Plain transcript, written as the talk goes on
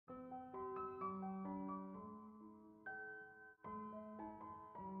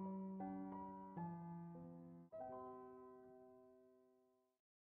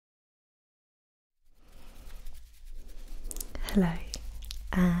Hello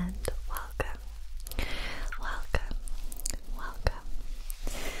and welcome, welcome, welcome.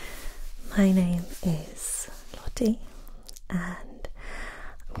 My name is Lottie and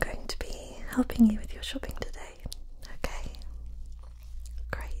I'm going to be helping you with your shopping today, okay?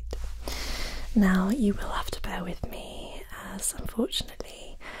 Great. Now you will have to bear with me as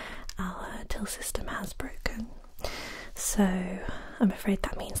unfortunately our till system has broken. So I'm afraid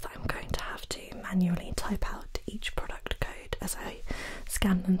that means that I'm going to have to manually type out each product code as I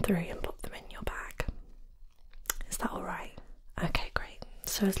scan them through and pop them in your bag. Is that alright? Okay, great.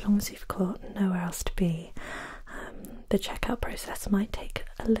 So as long as you've got nowhere else to be, the checkout process might take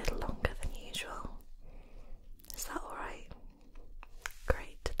a little longer than usual. Is that alright?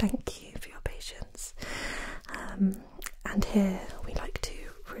 Great, thank you for your patience. And here we like to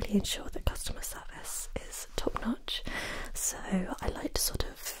really ensure that customer service is top notch, so I like to sort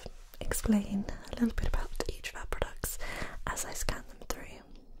of explain a little bit about each of our products as I scan them through.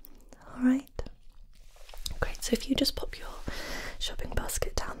 Alright? Great, so if you just pop your shopping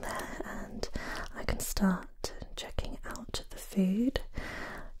basket down there and I can start checking out the food.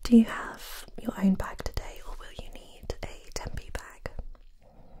 Do you have your own bag today or will you need a Tempe bag?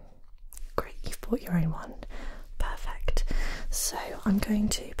 Great, you've bought your own one. Perfect. So I'm going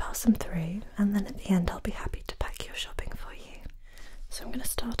to pass them through and then at the end I'll be happy to pack your shopping for you. So I'm going to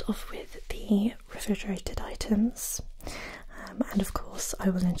start off with the refrigerated items, and of course I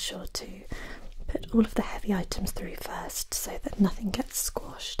will ensure to put all of the heavy items through first so that nothing gets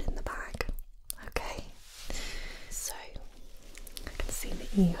squashed in the bag. Okay, so I can see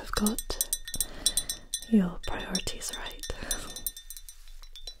that you have got your priorities right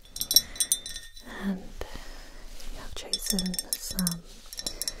and you have chosen some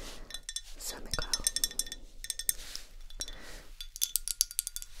semi-quail.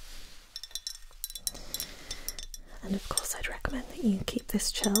 And of course I'd recommend that you keep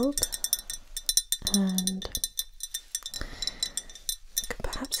this chilled and you can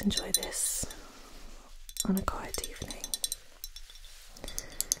perhaps enjoy this on a quiet evening.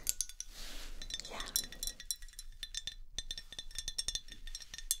 Yeah.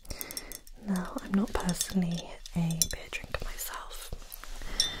 Now I'm not personally a beer drinker myself.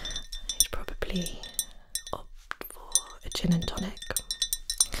 I'd probably opt for a gin and tonic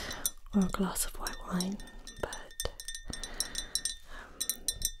or a glass of white wine.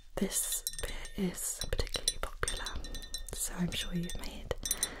 This beer is particularly popular, so I'm sure you've made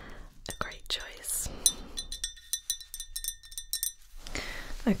a great choice.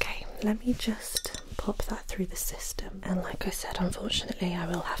 Okay, let me just pop that through the system, and like I said, unfortunately I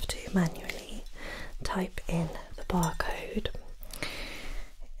will have to manually type in the barcode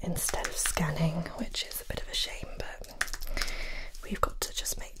instead of scanning, which is a bit of a shame, but we've got to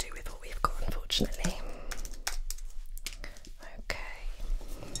just make do with what we've got, unfortunately.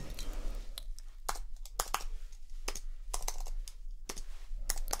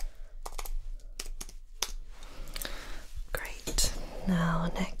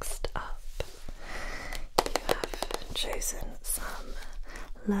 Now, next up, you have chosen some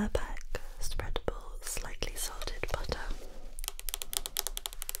Lurpak spreadable, slightly salted butter.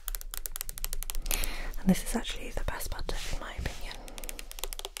 And this is actually the best butter in my opinion.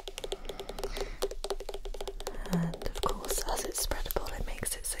 And of course, as it's spreadable, it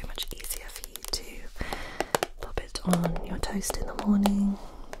makes it so much easier for you to pop it on your toast in the morning,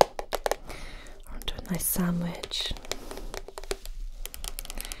 or onto a nice sandwich.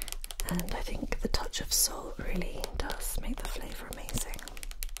 And I think the touch of salt really does make the flavour amazing.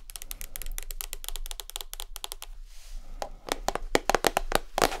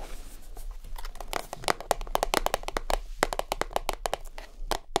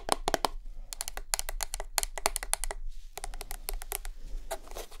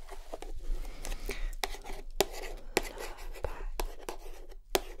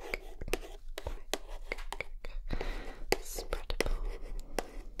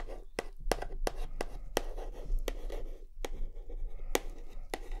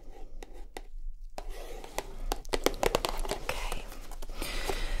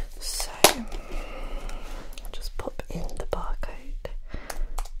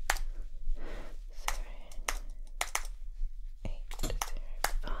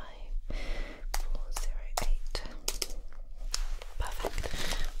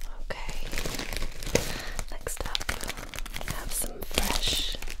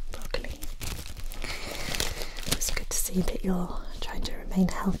 That you're trying to remain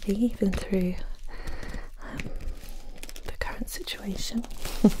healthy even through the current situation.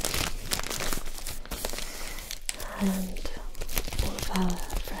 And all of our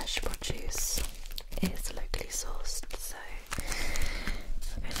fresh produce is locally sourced, so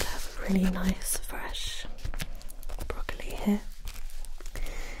really nice fresh broccoli here,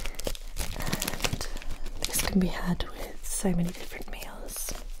 and this can be had with so many different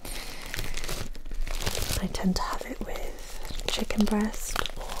meals. I tend to have it with chicken breast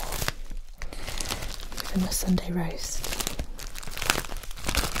or even a Sunday roast.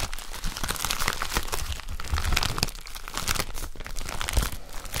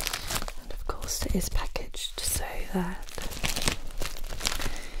 And of course it is packaged so that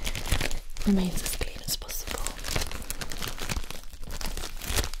it remains as clean as possible.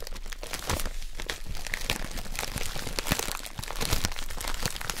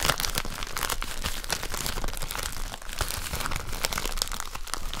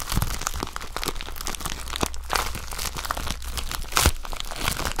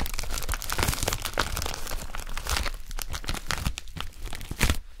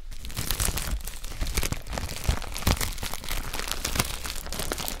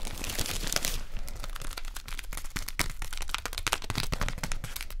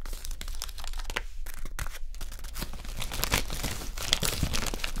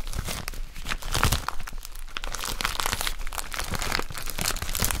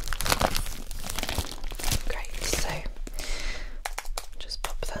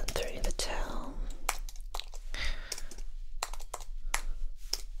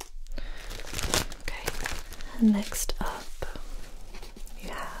 Next up, you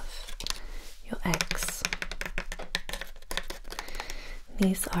have your eggs.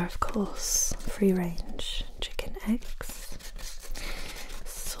 These are, of course, free-range chicken eggs,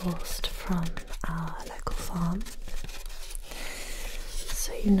 sourced from our local farm,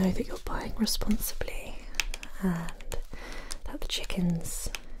 so you know that you're buying responsibly and that the chickens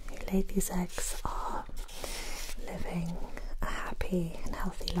who lay these eggs are living a happy and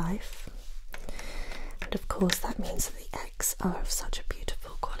healthy life. And of course that means that the eggs are of such a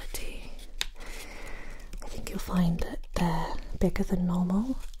beautiful quality. I think you'll find that they're bigger than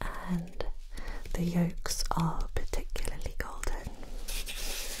normal and the yolks are particularly golden.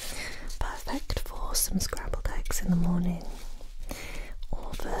 Perfect for some scrambled eggs in the morning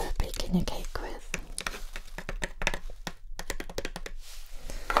or for baking a cake with.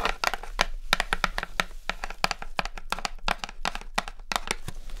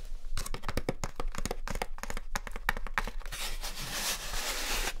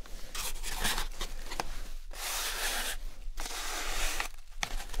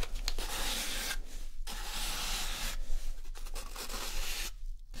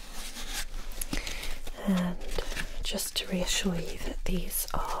 And just to reassure you that these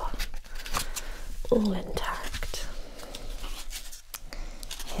are all intact,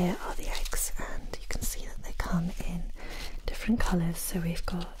 here are the eggs, and you can see that they come in different colours. So we've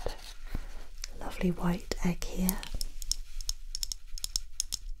got a lovely white egg here,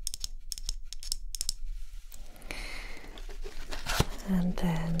 and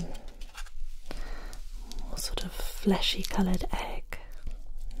then more sort of fleshy coloured egg.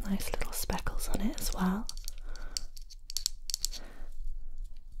 Nice little speckles on it as well.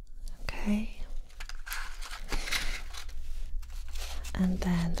 Okay. And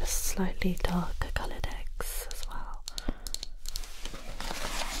then the slightly darker coloured eggs as well.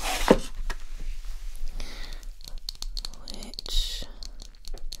 Which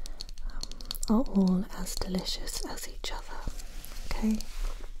are all as delicious as each other. Okay.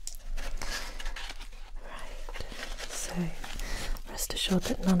 Right. So rest assured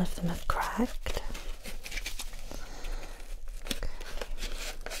that none of them have cracked.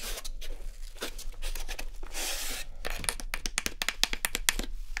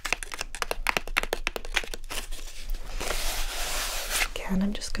 Again,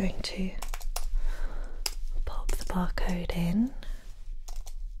 I'm just going to pop the barcode in.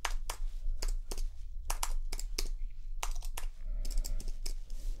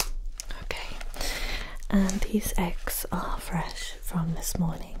 Okay, and these eggs are fresh from this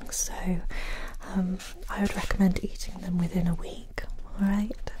morning, so I would recommend eating them within a week.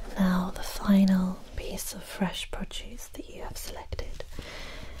 Alright, now the final piece of fresh produce that you have selected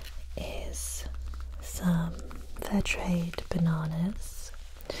is some fair trade bananas.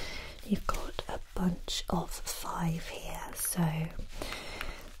 You've got a bunch of 5 here, so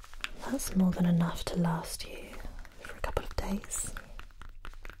that's more than enough to last you for a couple of days.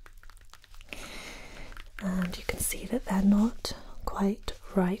 And you can see that they're not quite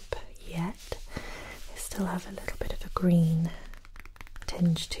ripe yet. They still have a little bit of a green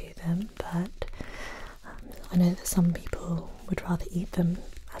tinge to them, but I know that some people would rather eat them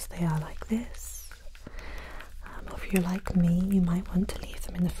as they are like this. Or if you're like me, you might want to leave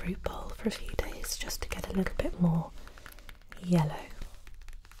them in the fruit bowl for a few days just to get a little bit more yellow.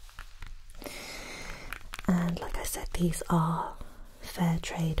 said, these are fair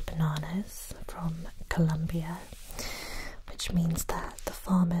trade bananas from Colombia, which means that the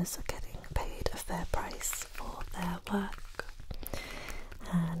farmers are getting paid a fair price for their work,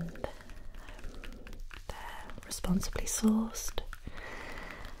 and they're responsibly sourced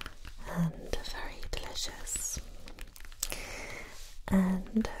and very delicious.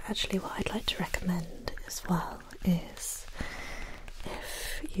 And actually what I'd like to recommend as well is,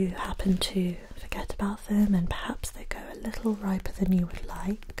 if you happen to forget about them and perhaps they go a little riper than you would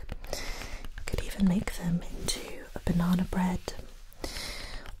like, you could even make them into a banana bread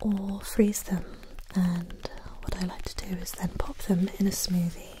or freeze them. And what I like to do is then pop them in a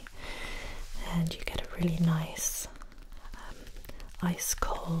smoothie, and you get a really nice ice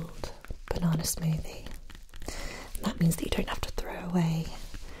cold banana smoothie. And that means that you don't have to throw away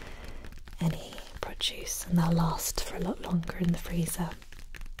any produce, and they'll last for a lot longer in the freezer.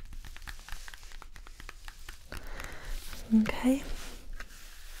 Okay,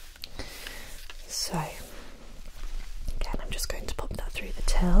 so again, I'm just going to pop that through the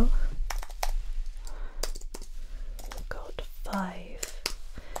till. We've got 5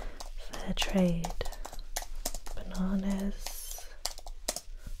 fair trade bananas.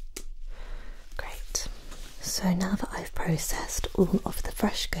 Great. So now that I've processed all of the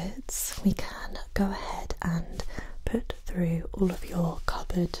fresh goods, we can go ahead and put through all of your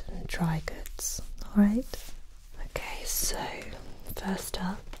cupboard and dry goods. Alright? Okay, so first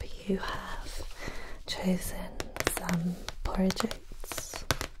up you have chosen some porridge oats.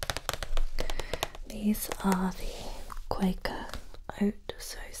 These are the Quaker oat,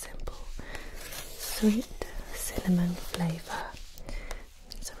 so simple, sweet cinnamon flavour.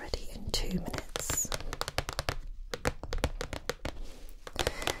 These are ready in 2 minutes.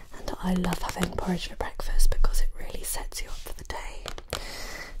 And I love having porridge for breakfast because it really sets you up for the day.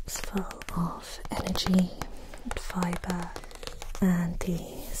 It's full of energy and fibre, and the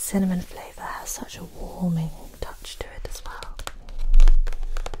cinnamon flavour has such a warming touch to it as well.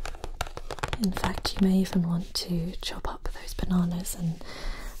 In fact, you may even want to chop up those bananas and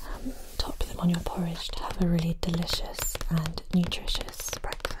top them on your porridge to have a really delicious and nutritious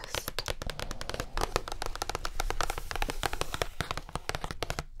breakfast.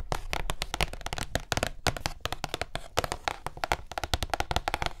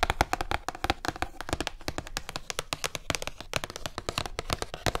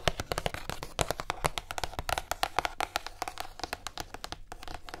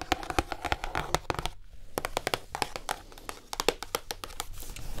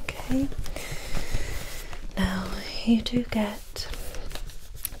 Now you do get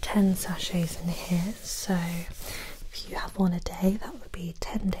 10 sachets in here, so if you have one a day that would be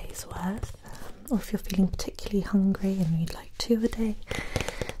 10 days worth, or if you're feeling particularly hungry and you'd like 2 a day,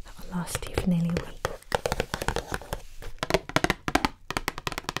 that will last you for nearly a week.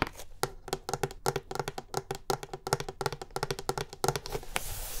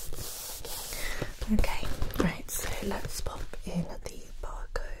 Okay, right, so let's pop in the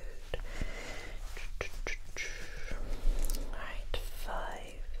barcode. Right, 5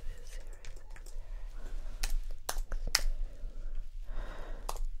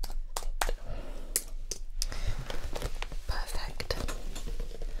 Perfect.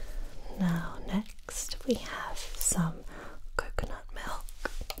 Now next we have some coconut milk,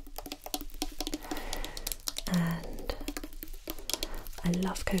 and I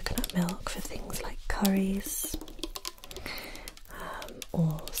love coconut milk for things like curries,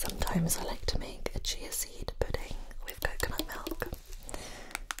 or sometimes I like to make a chia seed pudding with coconut milk.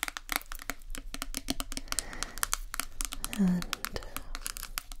 And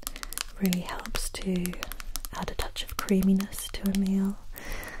really helps to add a touch of creaminess to a meal,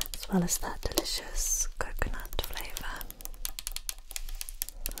 as well as that delicious coconut flavour.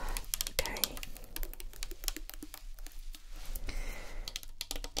 Okay.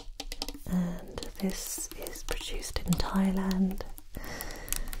 And this is produced in Thailand,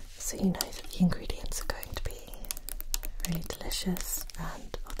 so you know that the ingredients are going to be really delicious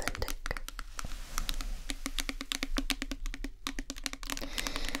and authentic.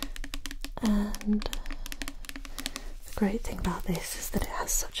 And the great thing about this is that it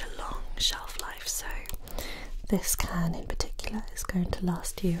has such a long shelf life, so this can in particular is going to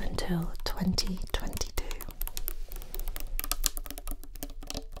last you until 2022.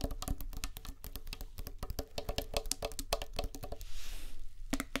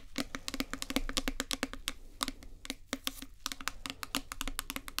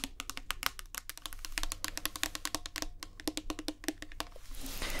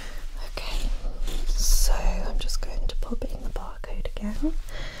 Pop in the barcode again.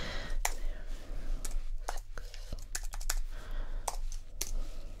 6,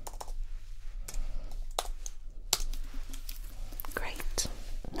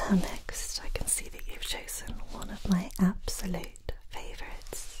 Now next I can see that you've chosen one of my absolute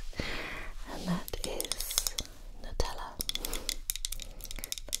favourites, and that is Nutella.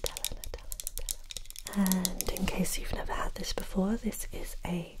 And in case you've never had this before, this is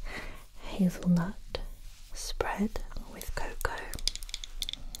a hazelnut spread with cocoa,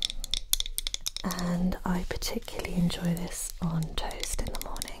 and I particularly enjoy this on toast in the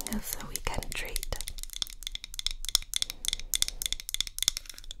morning as a weekend treat.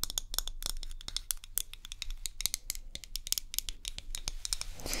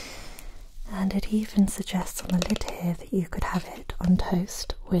 And it even suggests on the lid here that you could have it on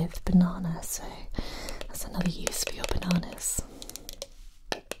toast with banana, so that's another use for your bananas.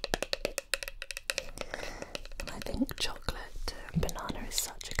 I think chocolate and banana is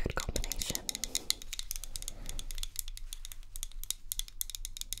such a good combination.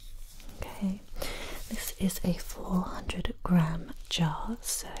 Okay, this is a 400-gram jar,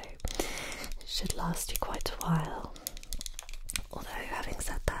 so it should last you quite a while. Although, having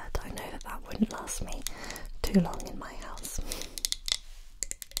said that, I know that that wouldn't last me too long in my house.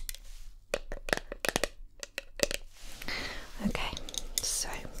 Okay, so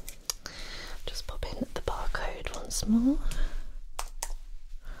just pop in the barcode once more.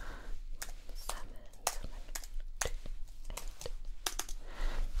 7, 8.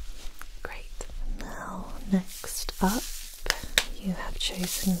 Great. Now, next up, you have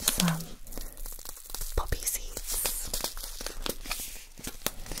chosen some poppy seeds.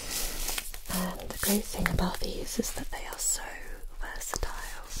 And the great thing about these is that they are so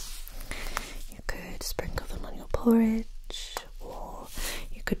versatile. You could sprinkle them on your porridge, or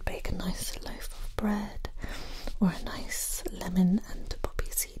you could bake a nice loaf of bread, or a nice lemon and poppy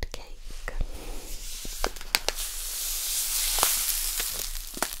seed cake.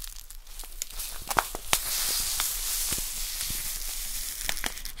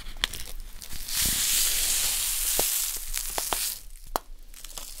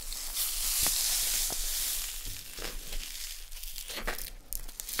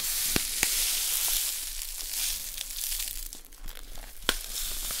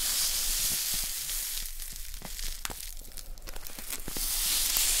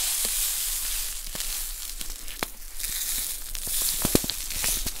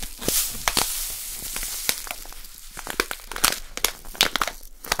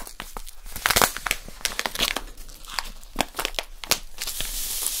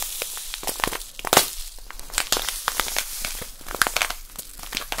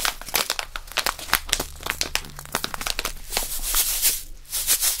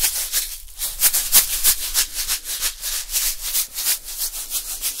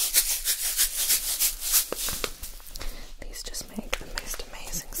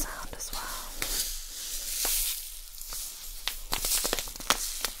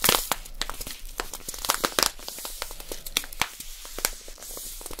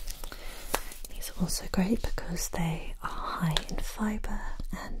 Also great because they are high in fibre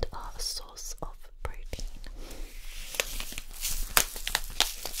and are a source of protein.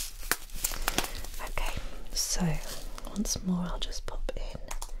 Okay, so once more I'll just pop in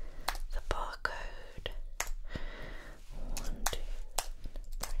the barcode. 1, 2,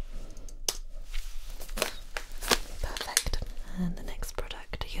 3. Perfect. And the next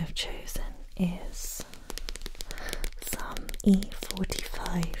product you have chosen is some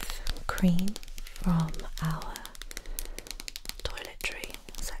E45 cream from our toiletry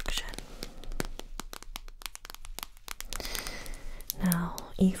section. Now,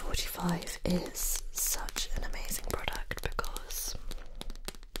 E45 is such an amazing product because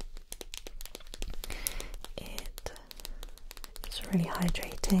it is really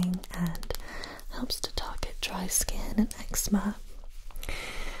hydrating and helps to target dry skin and eczema.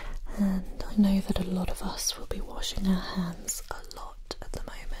 And I know that a lot of us will be washing our hands a lot at the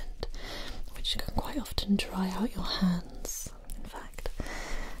moment, which can quite often dry out your hands. In fact,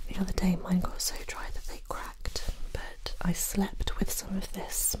 the other day mine got so dry that they cracked, but I slept with some of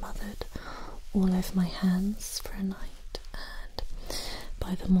this smothered all over my hands for a night, and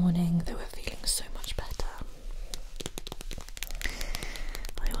by the morning they were feeling so much better.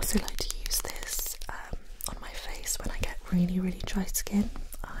 I also like to use this on my face when I get really, really dry skin.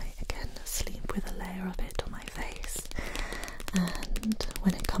 I again sleep with a layer of it on my face, and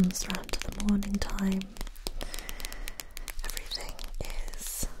when it comes around to the morning time, everything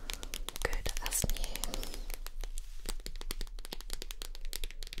is good as new.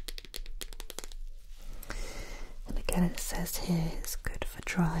 And again, it says here it's good for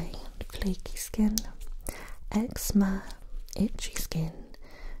dry and flaky skin, eczema, itchy skin,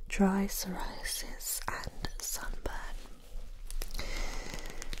 dry psoriasis and sunburn.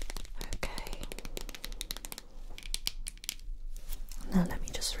 Now let me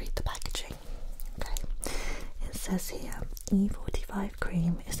just read the packaging. Okay, it says here, E45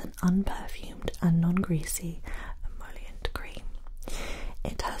 cream is an unperfumed and non-greasy emollient cream.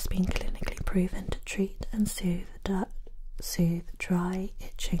 It has been clinically proven to treat and soothe dry,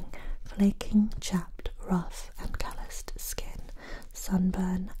 itching, flaking, chapped, rough and calloused skin,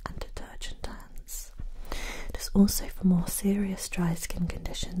 sunburn and detergent hands. It is also for more serious dry skin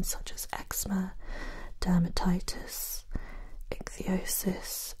conditions such as eczema, dermatitis,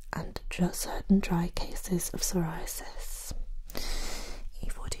 ichthyosis and certain dry cases of psoriasis.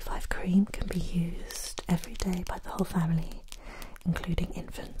 E45 cream can be used every day by the whole family, including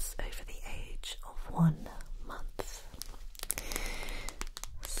infants over the age of 1 month.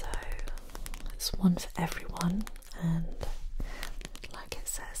 So it's one for everyone, and like it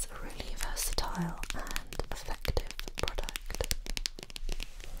says, a really versatile and effective product.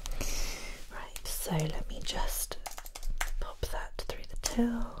 Right, so let me just pop that through the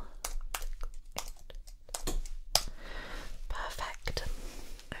till. Perfect.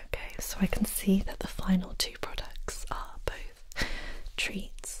 Okay, so I can see that the final 2 products are both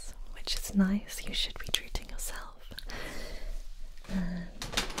treats, which is nice. You should be treating yourself. And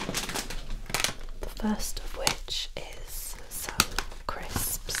the first of which is some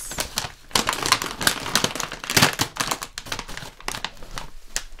crisps.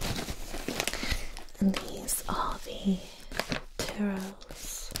 And these are the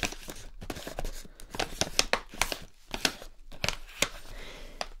Tyrrell's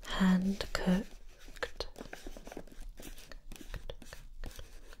hand cooked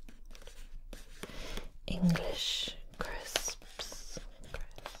English crisps.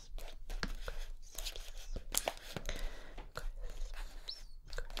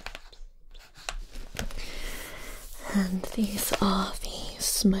 And these are the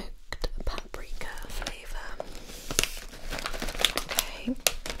smoked paprika flavour. Okay.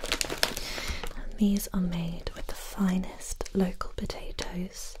 And these are made with the finest local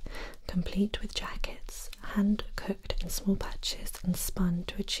potatoes, complete with jackets, hand cooked in small batches and spun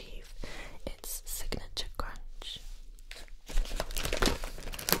to achieve its signature crunch.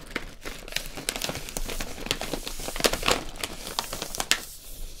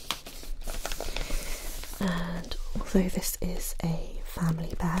 And although this is a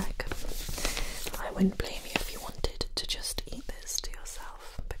family bag, I wouldn't blame you if you wanted to just eat this to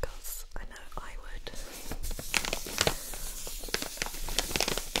yourself, because I know I would.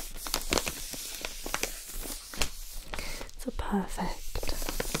 It's a perfect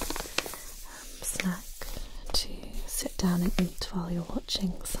snack to sit down and eat while you're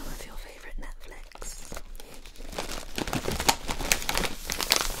watching some of your favourite Netflix.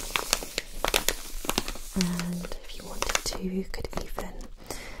 And if you wanted to, you could even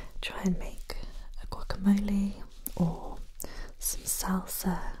try and make a guacamole or some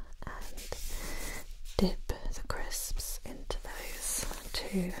salsa and dip the crisps into those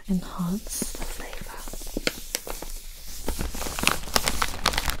to enhance the flavour.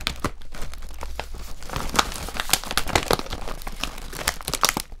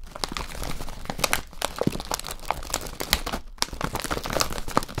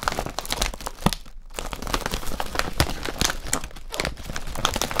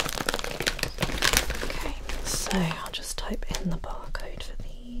 So I'll just type in the barcode for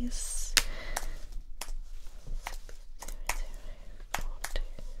these. 640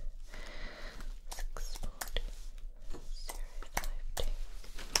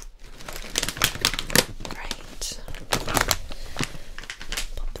 Great.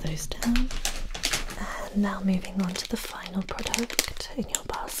 Pop those down. And now moving on to the final product in your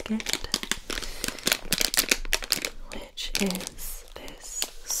basket, which is this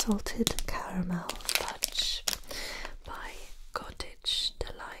salted caramel fudge by Cottage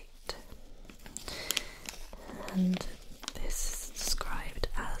Delight. And this is described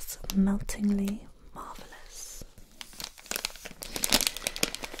as meltingly marvellous.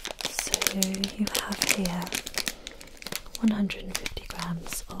 So you have here 150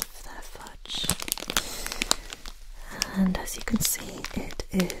 grams of their fudge, and as you can see, it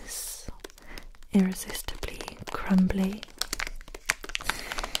is irresistibly crumbly,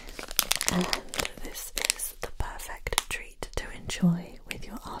 and this is the perfect treat to enjoy with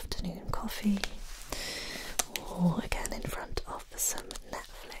your afternoon coffee, or again in front of some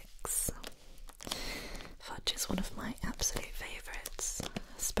Netflix. Fudge is one of my absolute favourites,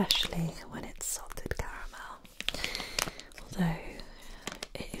 especially when it's salted caramel, although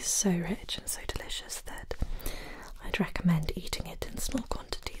it is so rich and so delicious that I'd recommend eating it in small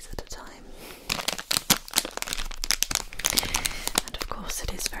quantities at a time. And of course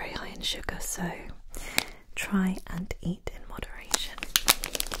it is very high in sugar, so try and eat in moderation.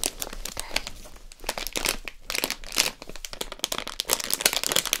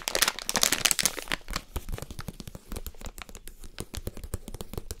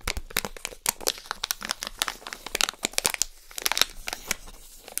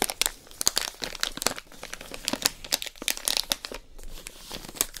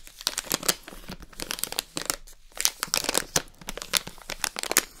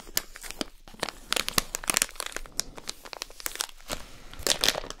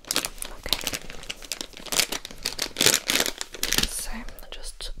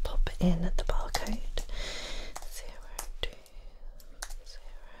 in the barcode.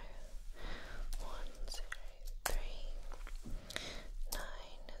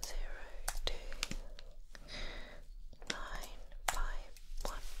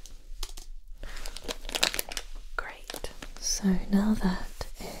 0203102951. Great. So now that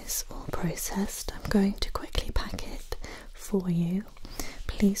is all processed, I'm going to quickly pack it for you.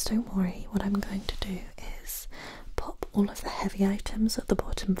 Please don't worry, what I'm going to do is pop all of the heavy items at the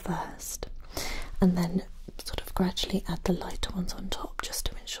bottom first and then sort of gradually add the lighter ones on top, just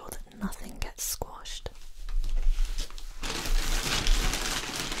to ensure that nothing gets squashed.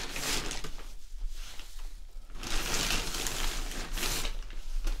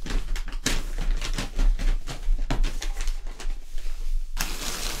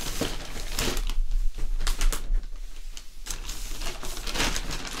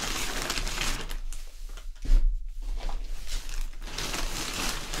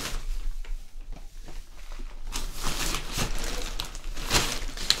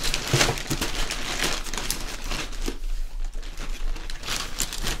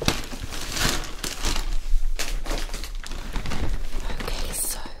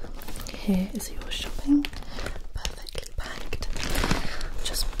 Here is your shopping, perfectly packed.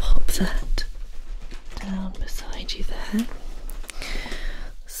 Just pop that down beside you there.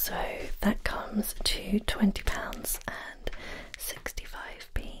 So that comes to £20.65.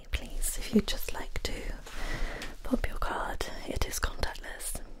 Please, if you'd just like to pop your card, it is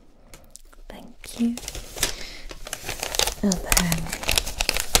contactless. Thank you. And then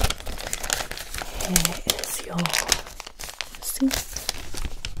here is your receipt.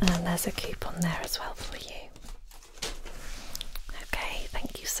 And there's a coupon there as well for you. Okay,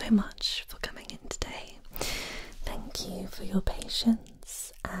 thank you so much for coming in today. Thank you for your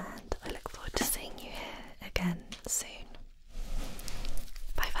patience, and I look forward to seeing you here again soon.